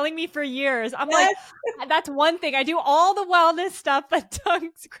has been telling me for years. I'm like, that's one thing. I do all the wellness stuff, but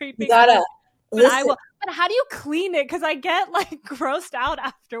tongue scraping. You gotta listen. I will. But how do you clean it? Because I get like grossed out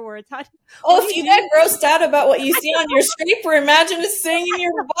afterwards. If you get grossed out about what you see on your scraper, imagine it's sitting in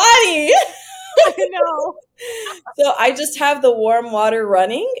your body. I know. So I just have the warm water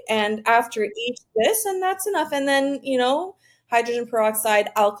running, and after each and that's enough. And then, hydrogen peroxide,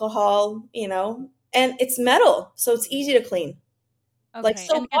 alcohol, and it's metal, so it's easy to clean. Okay. Like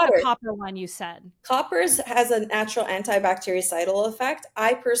soap and water. The copper one you said. Copper has a natural antibactericidal effect.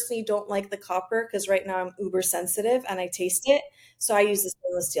 I personally don't like the copper because right now I'm uber sensitive and I taste it. So I use the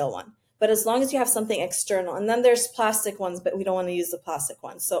stainless steel one. But as long as you have something external, and then there's plastic ones, but we don't want to use the plastic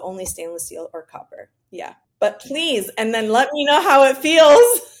ones. So only stainless steel or copper. Yeah. But please, and then let me know how it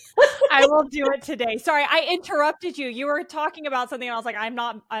feels. I will do it today. Sorry, I interrupted you. You were talking about something and I was like, I'm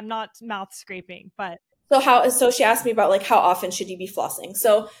not mouth scraping, but. So she asked me about like, how often should you be flossing?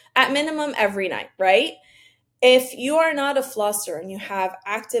 So at minimum every night, right? If you are not a flosser and you have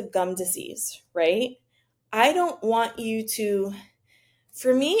active gum disease, right? I don't want you to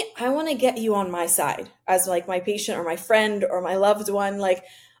For me, I want to get you on my side as like my patient or my friend or my loved one. Like,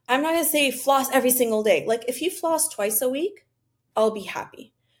 I'm not going to say floss every single day. Like, if you floss twice a week, I'll be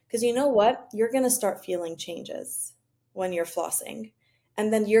happy. Because you know what? You're going to start feeling changes when you're flossing.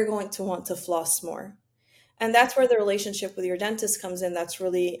 And then you're going to want to floss more. And that's where the relationship with your dentist comes in. That's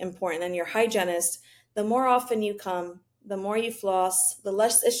really important. And your hygienist, the more often you come, the more you floss, the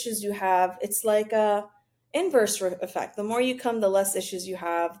less issues you have. It's like a inverse effect. The more you come, the less issues you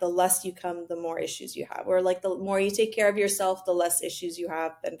have. The less you come, the more issues you have. Or like the more you take care of yourself, the less issues you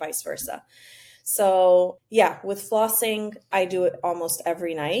have, and vice versa. So yeah, with flossing, I do it almost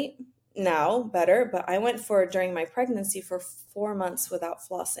every night now, better. But I went for during my pregnancy for 4 months without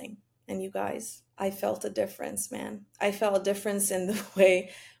flossing. And you guys, I felt a difference, man. I felt a difference in the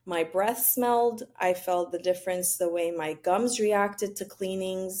way my breath smelled. I felt the difference the way my gums reacted to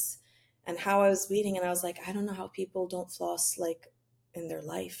cleanings and how I was bleeding. And I was like, I don't know how people don't floss like in their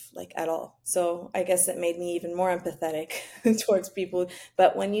life, like at all. So I guess it made me even more empathetic towards people.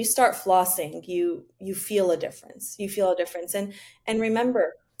 But when you start flossing, you feel a difference. You feel a difference. And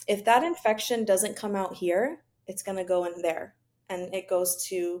remember, if that infection doesn't come out here, it's going to go in there. And it goes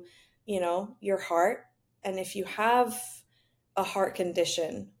to, your heart. And if you have a heart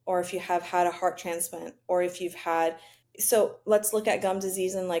condition, or if you have had a heart transplant, or if you've had, so let's look at gum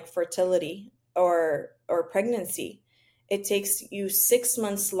disease and like fertility or pregnancy. It takes you 6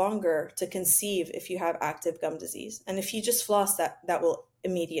 months longer to conceive if you have active gum disease. And if you just floss, that will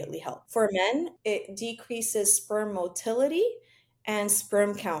immediately help. For men, it decreases sperm motility and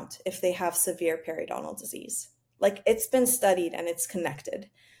sperm count if they have severe periodontal disease. Like, it's been studied and it's connected.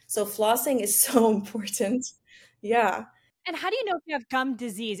 So flossing is so important. Yeah. And how do you know if you have gum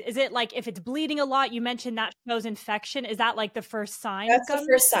disease? Is it like if it's bleeding a lot, you mentioned that shows infection. Is that like the first sign of That's the gum?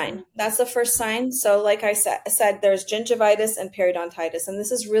 first sign. That's the first sign. So like I said, there's gingivitis and periodontitis. And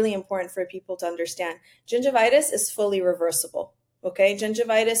this is really important for people to understand. Gingivitis is fully reversible. Okay.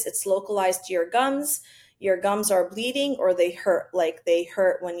 Gingivitis, it's localized to your gums. Your gums are bleeding or they hurt, like they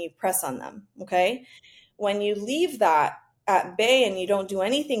hurt when you press on them. Okay. When you leave that at bay and you don't do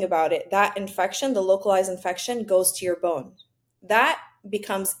anything about it, that infection, the localized infection, goes to your bone. That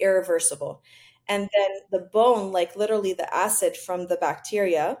becomes irreversible. And then the bone, like literally the acid from the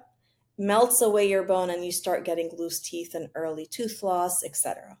bacteria, melts away your bone and you start getting loose teeth and early tooth loss,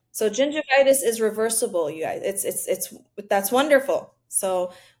 etc. So gingivitis is reversible, you guys. It's that's wonderful.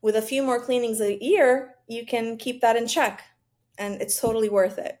 So with a few more cleanings a year, you can keep that in check, and it's totally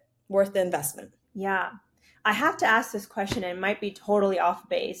worth it, worth the investment. Yeah. I have to ask this question, and it might be totally off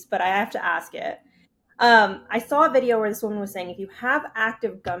base, but I have to ask it. I saw a video where this woman was saying if you have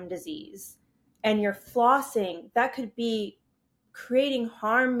active gum disease and you're flossing, that could be creating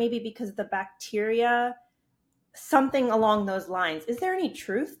harm, maybe because of the bacteria, something along those lines. Is there any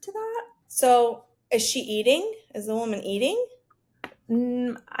truth to that? So is she eating? Is the woman eating? I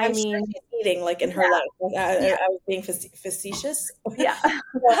mean, sure she's eating like in her life. I was being facetious. Yeah.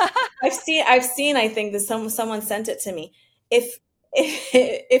 I've seen. I think that someone sent it to me.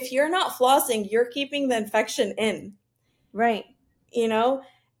 If you're not flossing, you're keeping the infection in, Right.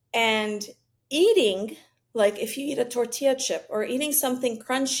 And eating, like if you eat a tortilla chip or eating something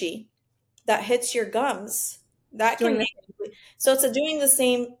crunchy that hits your gums, that can make it. So it's doing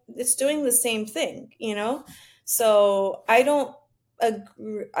the same thing, So I don't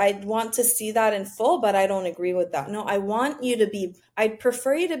agree. I want to see that in full, but I don't agree with that. No, I'd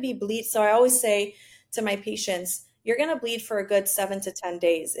prefer you to be bleed. So I always say to my patients, you're going to bleed for a good 7 to 10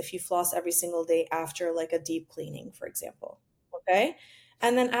 days if you floss every single day after like a deep cleaning, for example. Okay.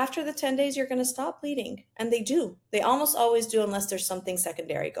 And then after the 10 days, you're going to stop bleeding. And they do. They almost always do, unless there's something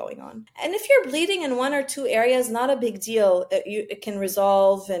secondary going on. And if you're bleeding in 1 or 2 areas, not a big deal. It can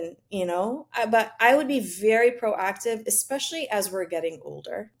resolve and, but I would be very proactive, especially as we're getting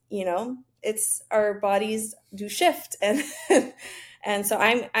older. It's our bodies do shift. And and so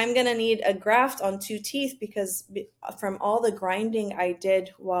I'm going to need a graft on 2 teeth because from all the grinding I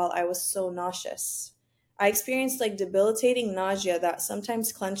did while I was so nauseous. I experienced like debilitating nausea that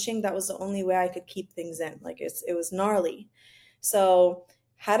sometimes clenching, that was the only way I could keep things in. Like it was gnarly. So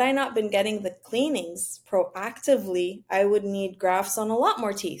had I not been getting the cleanings proactively, I would need grafts on a lot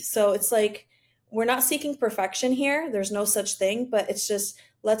more teeth. So it's like, we're not seeking perfection here. There's no such thing, but it's just,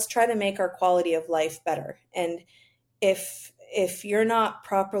 let's try to make our quality of life better. And if you're not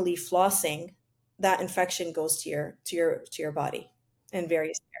properly flossing, that infection goes to your body in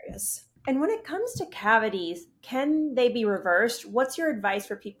various areas. And when it comes to cavities, can they be reversed? What's your advice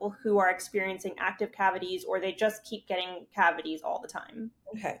for people who are experiencing active cavities or they just keep getting cavities all the time?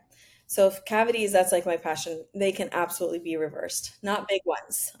 Okay. So if cavities, that's like my passion, they can absolutely be reversed. Not big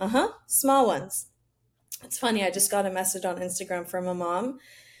ones. Small ones. It's funny, I just got a message on Instagram from a mom.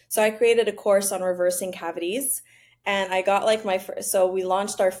 So I created a course on reversing cavities, and I got like my first, so we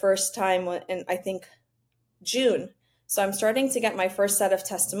launched our first time in I think June. So I'm starting to get my first set of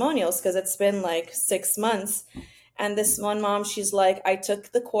testimonials because it's been like 6 months. And this one mom, she's like, I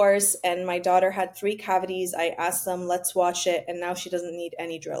took the course and my daughter had 3 cavities. I asked them, let's watch it. And now she doesn't need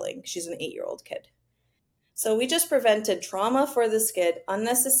any drilling. She's an 8-year-old kid. So we just prevented trauma for this kid,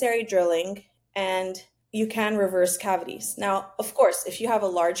 unnecessary drilling, and you can reverse cavities. Now, of course, if you have a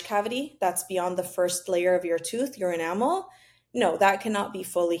large cavity that's beyond the first layer of your tooth, your enamel, no, that cannot be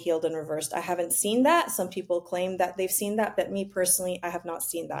fully healed and reversed. I haven't seen that. Some people claim that they've seen that, but me personally, I have not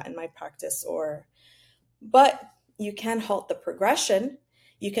seen that in my practice. But you can halt the progression.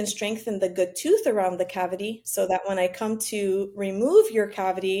 You can strengthen the good tooth around the cavity so that when I come to remove your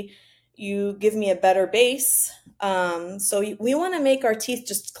cavity, you give me a better base. So we want to make our teeth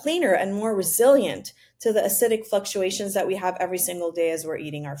just cleaner and more resilient to the acidic fluctuations that we have every single day as we're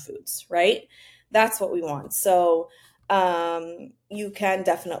eating our foods, right? That's what we want. So you can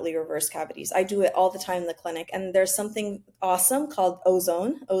definitely reverse cavities. I do it all the time in the clinic. And there's something awesome called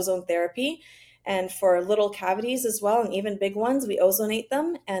ozone therapy. And for little cavities as well, and even big ones, we ozonate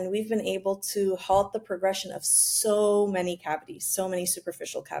them. And we've been able to halt the progression of so many cavities, so many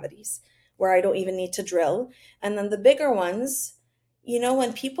superficial cavities where I don't even need to drill. And then the bigger ones,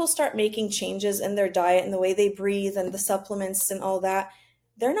 when people start making changes in their diet and the way they breathe and the supplements and all that,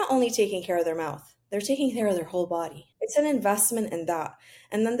 they're not only taking care of their mouth, they're taking care of their whole body. It's an investment in that.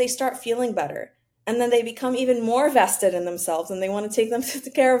 And then they start feeling better. And then they become even more vested in themselves and they want to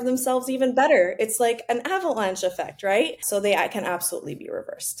take care of themselves even better. It's like an avalanche effect, right? So they can absolutely be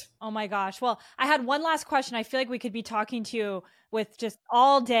reversed. Oh my gosh. Well, I had one last question. I feel like we could be talking to you with just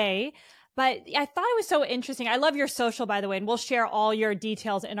all day, but I thought it was so interesting. I love your social, by the way, and we'll share all your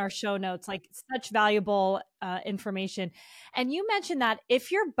details in our show notes, like such valuable information. And you mentioned that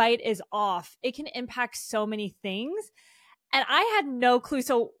if your bite is off, it can impact so many things. And I had no clue.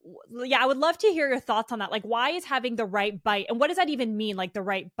 So yeah, I would love to hear your thoughts on that. Like, why is having the right bite? And what does that even mean? Like the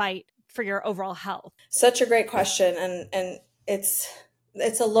right bite for your overall health? Such a great question. And it's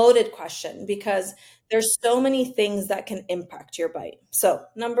a loaded question because there's so many things that can impact your bite. So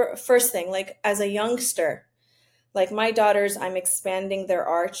first thing, like as a youngster, like my daughters, I'm expanding their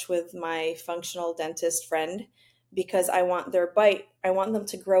arch with my functional dentist friend because I want I want them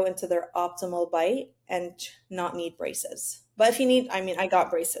to grow into their optimal bite and not need braces. But if you need, I got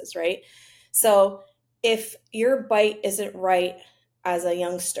braces, right? So if your bite isn't right as a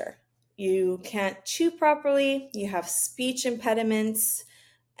youngster, you can't chew properly, you have speech impediments,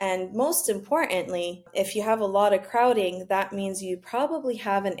 and most importantly, if you have a lot of crowding, that means you probably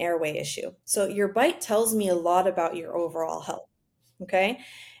have an airway issue. So your bite tells me a lot about your overall health, okay?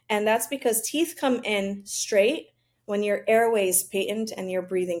 And that's because teeth come in straight when your airway is patent and you're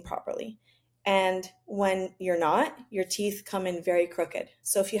breathing properly. And when you're not, your teeth come in very crooked.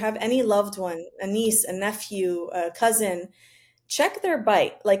 So if you have any loved one, a niece, a nephew, a cousin, check their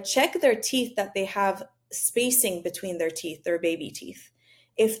bite, like check their teeth that they have spacing between their teeth, their baby teeth.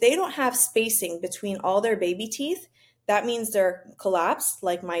 If they don't have spacing between all their baby teeth, that means they're collapsed,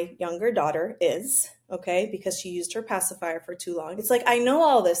 like my younger daughter is, okay, because she used her pacifier for too long. It's like, I know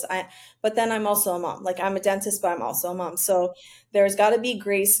all this, but then I'm also a mom. Like I'm a dentist, but I'm also a mom. So there's got to be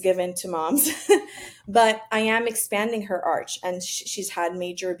grace given to moms. But I am expanding her arch, and she's had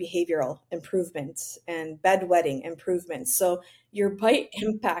major behavioral improvements and bedwetting improvements. So your bite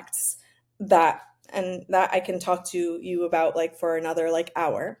impacts that. And that I can talk to you about like for another like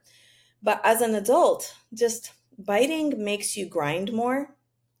hour. But as an adult, just biting makes you grind more.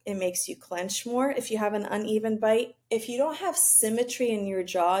 It makes you clench more if you have an uneven bite. If you don't have symmetry in your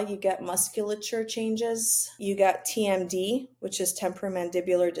jaw, you get musculature changes. You get TMD, which is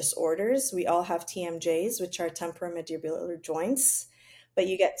temporomandibular disorders. We all have TMJs, which are temporomandibular joints. But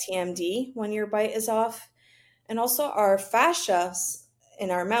you get TMD when your bite is off. And also our fascia in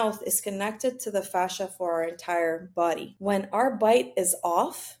our mouth is connected to the fascia for our entire body. When our bite is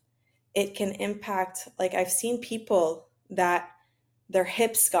off, it can impact, like I've seen people that their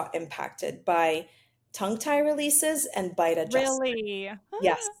hips got impacted by tongue tie releases and bite adjustment. Really?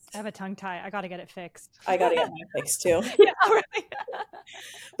 Yes. I have a tongue tie. I got to get it fixed. I got to get mine fixed too. Yeah, really?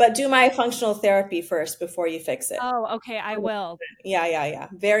 But do my functional therapy first before you fix it. Oh, okay. I will. Yeah.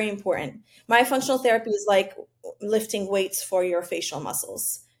 Very important. My functional therapy is like lifting weights for your facial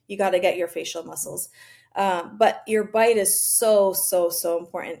muscles. You got to get your facial muscles. But your bite is so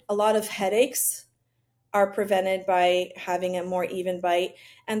important. A lot of headaches are prevented by having a more even bite.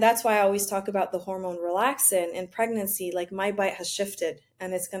 And that's why I always talk about the hormone relaxin in pregnancy. Like my bite has shifted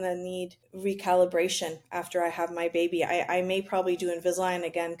and it's going to need recalibration after I have my baby. I may probably do Invisalign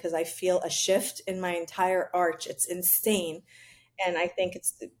again because I feel a shift in my entire arch. It's insane. And I think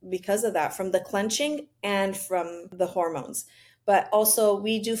it's because of that, from the clenching and from the hormones. But also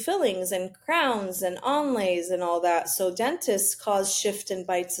we do fillings and crowns and onlays and all that. So dentists cause shift in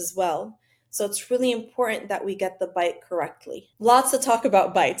bites as well. So it's really important that we get the bite correctly. Lots to talk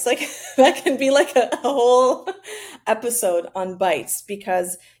about bites. Like that can be like a whole episode on bites,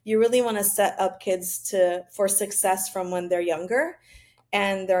 because you really want to set up kids for success from when they're younger.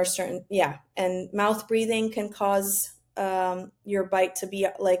 And there are certain, and mouth breathing can cause your bite to be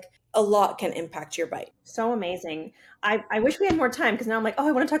like, a lot can impact your bite. So amazing. I wish we had more time, because now I'm like, oh,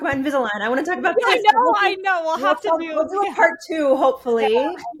 I want to talk about Invisalign. I want to talk about I know. We'll have to do. We'll do a part 2, hopefully.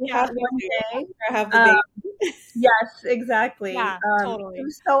 Yeah, one day. I have the baby. Yes, exactly. Yeah, totally. It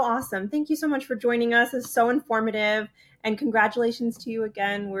was so awesome. Thank you so much for joining us. It's so informative. And congratulations to you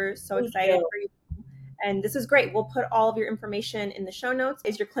again. We're so excited for you. And this is great. We'll put all of your information in the show notes.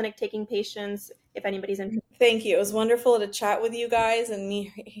 Is your clinic taking patients, if anybody's interested? Thank you. It was wonderful to chat with you guys and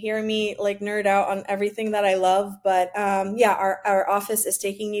hear me like nerd out on everything that I love. But our office is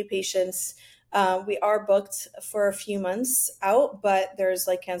taking new patients. We are booked for a few months out, but there's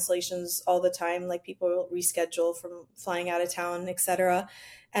like cancellations all the time. Like people reschedule from flying out of town, etc.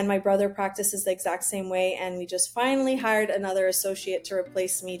 And my brother practices the exact same way. And we just finally hired another associate to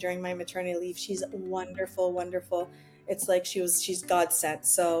replace me during my maternity leave. She's wonderful, wonderful. It's like she's God sent.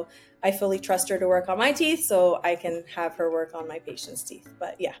 So I fully trust her to work on my teeth so I can have her work on my patient's teeth.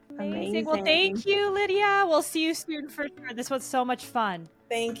 But yeah. Amazing. Well, thank you, Leedia. We'll see you soon for sure. This was so much fun.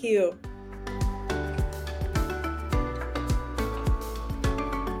 Thank you.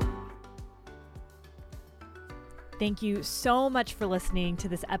 Thank you so much for listening to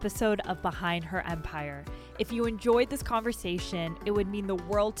this episode of Behind Her Empire. If you enjoyed this conversation, it would mean the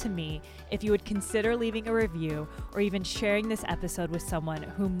world to me if you would consider leaving a review or even sharing this episode with someone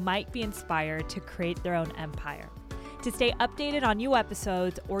who might be inspired to create their own empire. To stay updated on new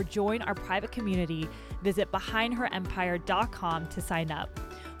episodes or join our private community, visit behindherempire.com to sign up.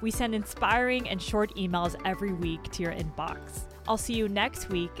 We send inspiring and short emails every week to your inbox. I'll see you next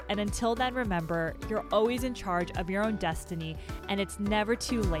week, and until then, remember, you're always in charge of your own destiny, and it's never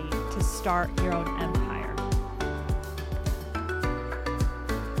too late to start your own empire.